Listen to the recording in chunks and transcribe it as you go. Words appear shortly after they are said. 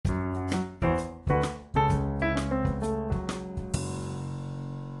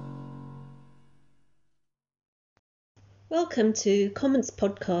Welcome to Comments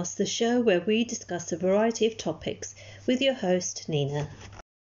Podcast, the show where we discuss a variety of topics with your host, Nina.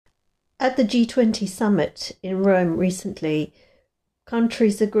 At the G20 summit in Rome recently,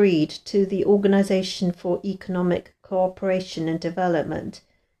 countries agreed to the Organization for Economic Cooperation and Development,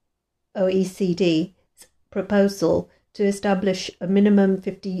 OECD's proposal to establish a minimum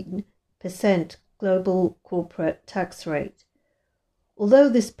 15% global corporate tax rate. Although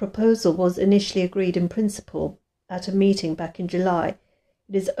this proposal was initially agreed in principle at a meeting back in July,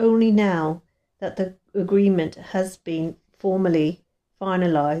 it is only now that the agreement has been formally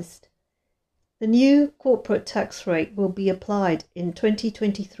finalized. The new corporate tax rate will be applied in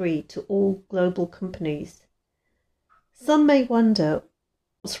 2023 to all global companies. Some may wonder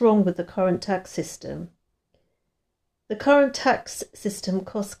what's wrong with the current tax system. The current tax system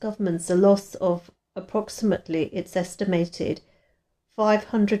costs governments a loss of approximately, it's estimated,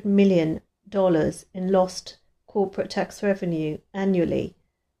 $500 million in lost corporate tax revenue annually,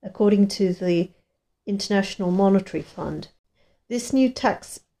 according to the International Monetary Fund. This new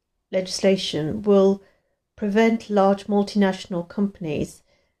tax legislation will prevent large multinational companies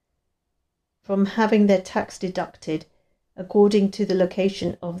from having their tax deducted according to the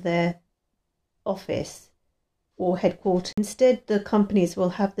location of their office or headquarters. Instead, the companies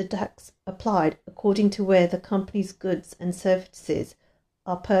will have the tax applied according to where the company's goods and services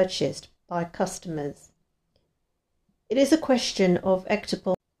are purchased by customers. It is a question of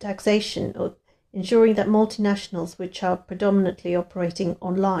equitable taxation, or ensuring that multinationals which are predominantly operating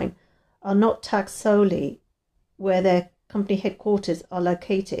online are not taxed solely where their company headquarters are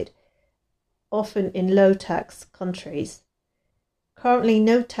located, often in low-tax countries. Currently,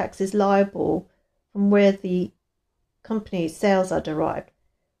 no tax is liable from where the company's sales are derived,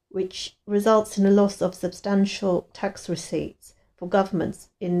 which results in a loss of substantial tax receipts for governments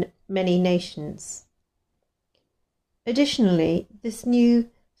in many nations. Additionally, this new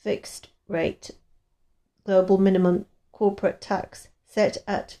fixed rate global minimum corporate tax set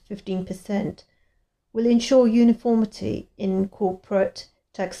at 15% will ensure uniformity in corporate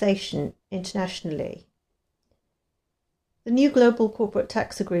taxation internationally. The new global corporate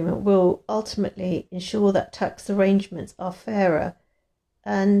tax agreement will ultimately ensure that tax arrangements are fairer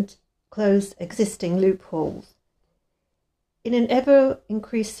and close existing loopholes. In an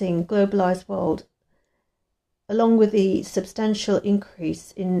ever-increasing globalized world, along with the substantial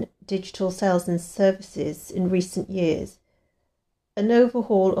increase in digital sales and services in recent years, an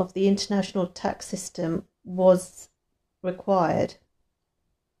overhaul of the international tax system was required.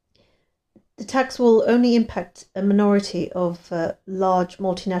 The tax will only impact a minority of large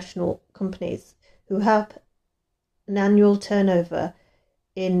multinational companies who have an annual turnover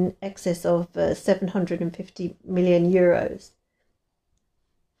in excess of 750 million euros.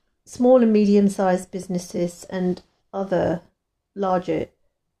 Small and medium-sized businesses and other larger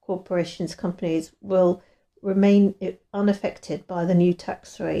corporations, companies will remain unaffected by the new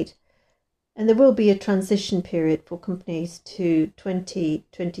tax rate, and there will be a transition period for companies to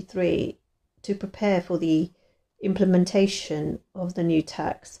 2023 to prepare for the implementation of the new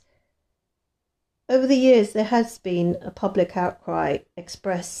tax. Over the years, there has been a public outcry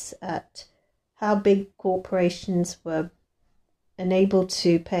expressed at how big corporations were enabled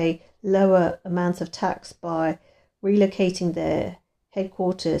to pay lower amounts of tax by relocating their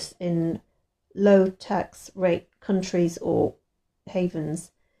headquarters in low tax rate countries or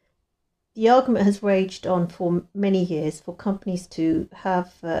havens. The argument has raged on for many years for companies to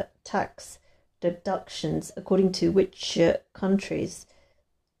have tax deductions according to which countries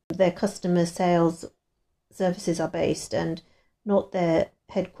their customer sales services are based and not their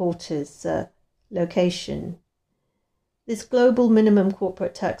headquarters location. This global minimum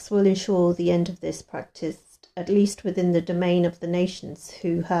corporate tax will ensure the end of this practice, at least within the domain of the nations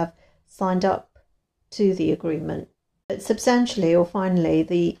who have signed up to the agreement. But substantially or finally,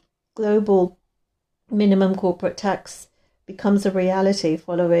 the global minimum corporate tax becomes a reality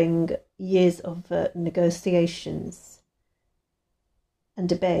following years of negotiations and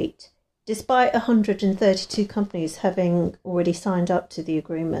debate. Despite 132 companies having already signed up to the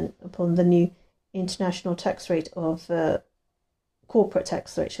agreement upon the new international tax rate of corporate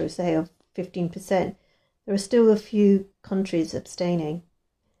tax rate, shall we say, of 15%, there are still a few countries abstaining.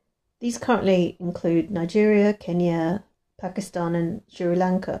 These currently include Nigeria, Kenya, Pakistan and Sri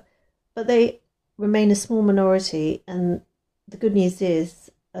Lanka, but they remain a small minority, and the good news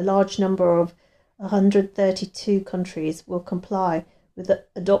is a large number of 132 countries will comply with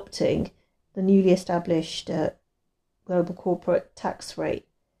adopting the newly established global corporate tax rate.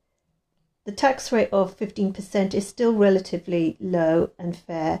 The tax rate of 15% is still relatively low and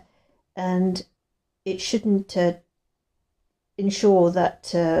fair, and it shouldn't ensure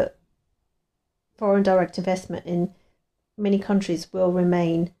that foreign direct investment in many countries will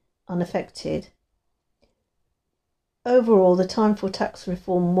remain unaffected. Overall, the time for tax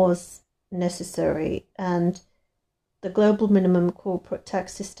reform was necessary, and the global minimum corporate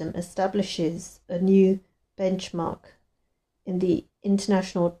tax system establishes a new benchmark in the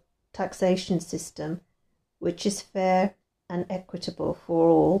international taxation system, which is fair and equitable for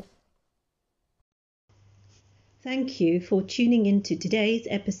all. Thank you for tuning into today's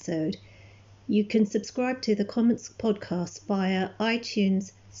episode. You can subscribe to the Commons podcast via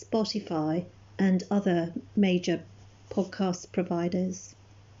iTunes, Spotify, and other major podcast providers.